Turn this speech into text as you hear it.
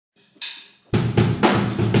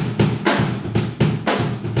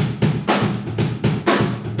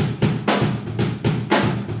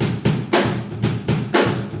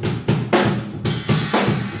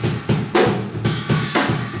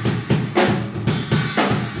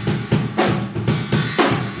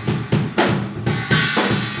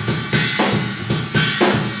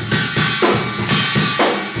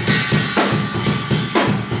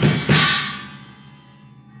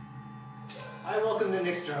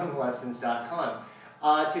drumlessons.com.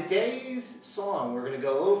 Today's song we're going to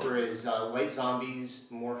go over is White Zombie's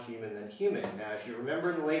More Human Than Human. Now, if you remember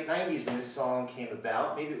in the late 90s when this song came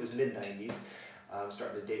about, maybe it was mid-90s, I'm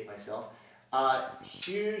starting to date myself,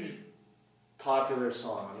 huge popular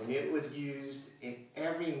song. I mean, it was used in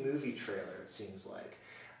every movie trailer, it seems like.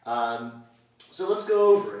 So let's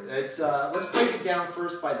go over it. Let's break it down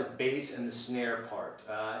first by the bass and the snare part.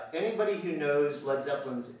 Anybody who knows Led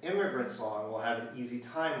Zeppelin's Immigrant Song will have an easy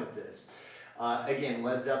time with this. Again,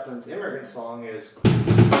 Led Zeppelin's Immigrant Song is...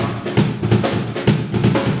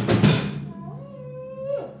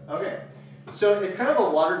 Okay, so it's kind of a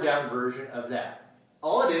watered down version of that.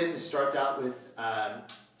 All it is starts out with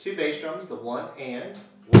two bass drums, the one and,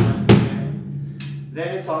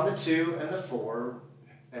 then it's on the 2 and the 4,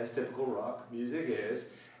 as typical rock music is,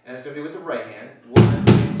 and it's going to be with the right hand. 1,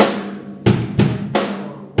 2, 3, 4,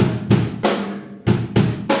 1,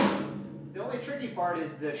 2. The only tricky part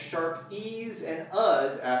is the sharp E's and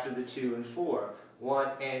U's after the 2 and 4. 1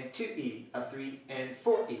 and 2 E, a 3 and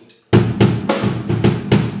 4 E.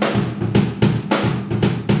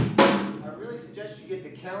 I really suggest you get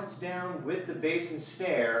the counts down with the bass and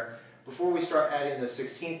snare before we start adding those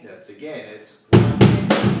 16th notes. Again, it's 1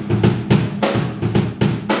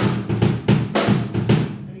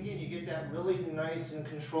 and again, you get that really nice and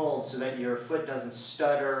controlled so that your foot doesn't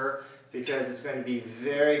stutter, because it's going to be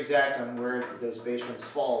very exact on where those bass drums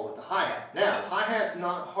fall with the hi-hat. Now, hi-hat's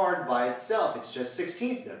not hard by itself, it's just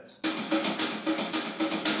 16th notes.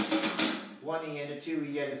 1 E and a 2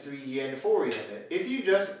 E and a 3 E and a 4 E and a. If you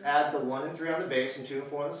just add the 1 and 3 on the bass and 2 and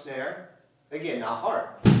 4 on the snare, again, not hard.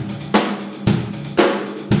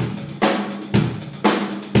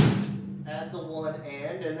 Add the 1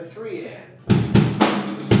 and the 3 and.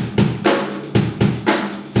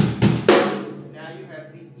 Now you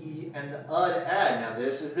have the E and the to add. Now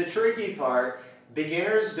this is the tricky part.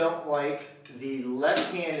 Beginners don't like the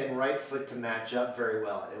left hand and right foot to match up very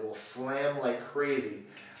well. It will flam like crazy.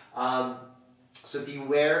 So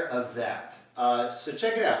beware of that. So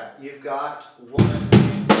check it out. You've got 1,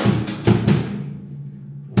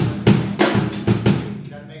 you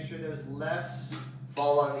got to make sure those lefts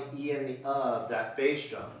fall on the E and the of that bass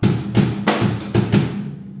drum.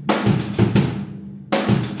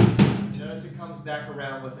 Notice it comes back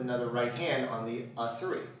around with another right hand on the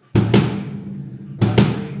A3.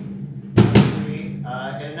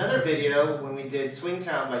 In another video, when we did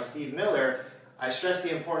Swingtown by Steve Miller, I stressed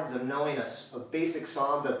the importance of knowing a basic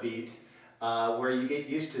samba beat where you get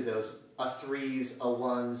used to those A3s,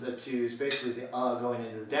 A1s, A2s, basically the going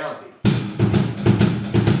into the downbeat.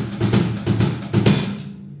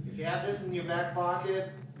 If you have this in your back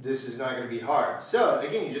pocket, this is not going to be hard. So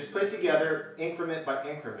again, you just put it together increment by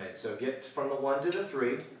increment. So get from the 1 to the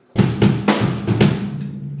 3,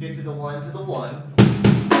 get to the 1 to the 1,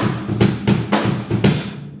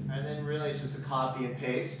 and then really it's just a copy and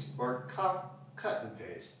paste, or cut and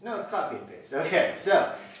paste. No, it's copy and paste. Okay,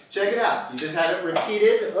 so check it out. You just have it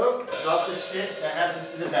repeated. Oh, off the stick. That happens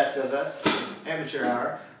to the best of us. Amateur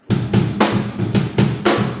hour.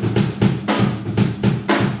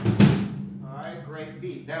 Alright, great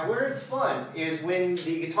beat. Now where it's fun is when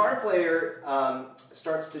the guitar player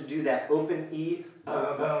starts to do that open E.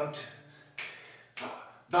 That's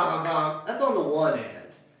on the one hand.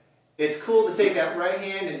 It's cool to take that right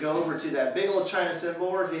hand and go over to that big old China cymbal,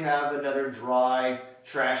 or if you have another dry,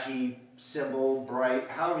 trashy cymbal, bright,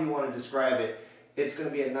 however you want to describe it, it's going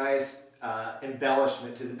to be a nice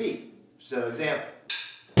embellishment to the beat. So, example.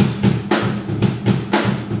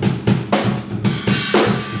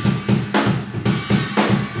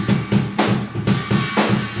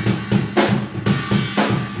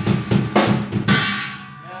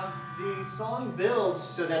 Builds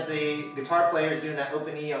so that the guitar player is doing that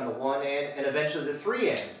open E on the one end and eventually the 3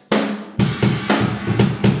 end.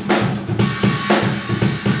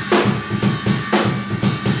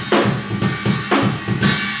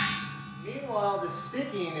 Meanwhile, the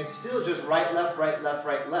sticking is still just right, left, right, left,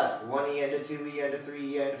 right, left. 1 E end, a 2 E end, a 3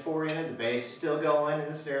 E end, a 4 end, the bass is still going and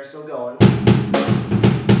the snare is still going.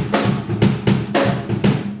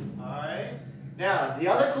 Alright. Now, the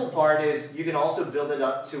other cool part is you can also build it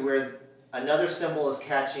up to where another cymbal is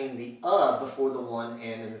catching the before the 1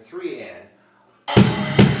 and the 3 end.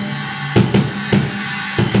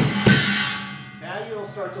 Now you'll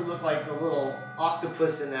start to look like the little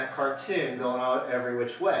octopus in that cartoon going out every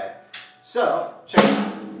which way. So, check it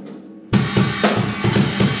out.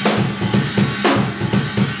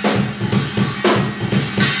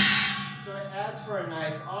 So it adds for a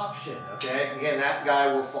nice option, okay? Again, that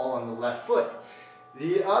guy will fall on the left foot.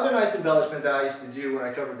 The other nice embellishment that I used to do when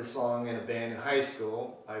I covered the song in a band in high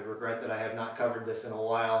school, I regret that I have not covered this in a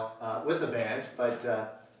while with a band, but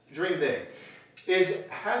dream big, is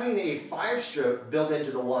having a 5-stroke built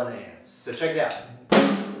into the 1-ands. So check it out.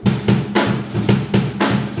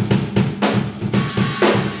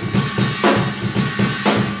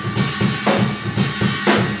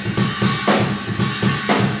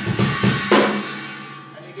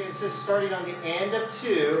 Just starting on the and of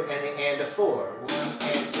 2 and the and of 4. 1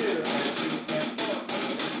 and 2 and 3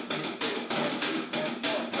 and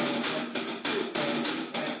 4.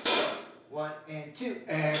 1 and 2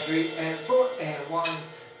 and 3 and 4 and 1.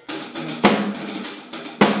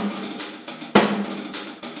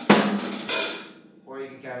 Or you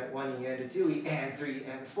can count it 1 and 2 and 3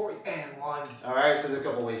 and 4 and 1. Alright, so there's a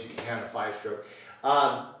couple ways you can count a 5-stroke.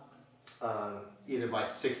 Either by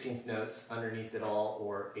 16th notes underneath it all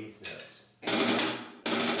or 8th notes.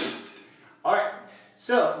 Alright,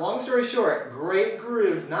 so long story short, great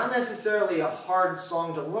groove, not necessarily a hard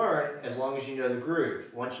song to learn as long as you know the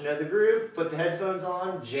groove. Once you know the groove, put the headphones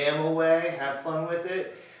on, jam away, have fun with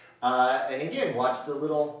it. And again, watch the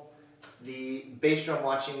bass drum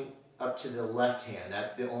watching up to the left hand.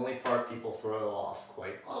 That's the only part people throw off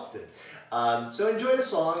quite often. So enjoy the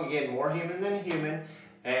song, again, More Human Than Human.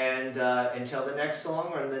 And until the next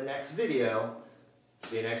song or the next video,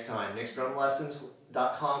 see you next time.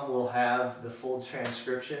 NicksDrumLessons.com will have the full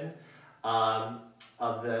transcription of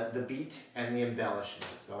the beat and the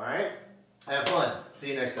embellishments. Alright? Have fun. See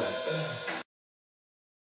you next time.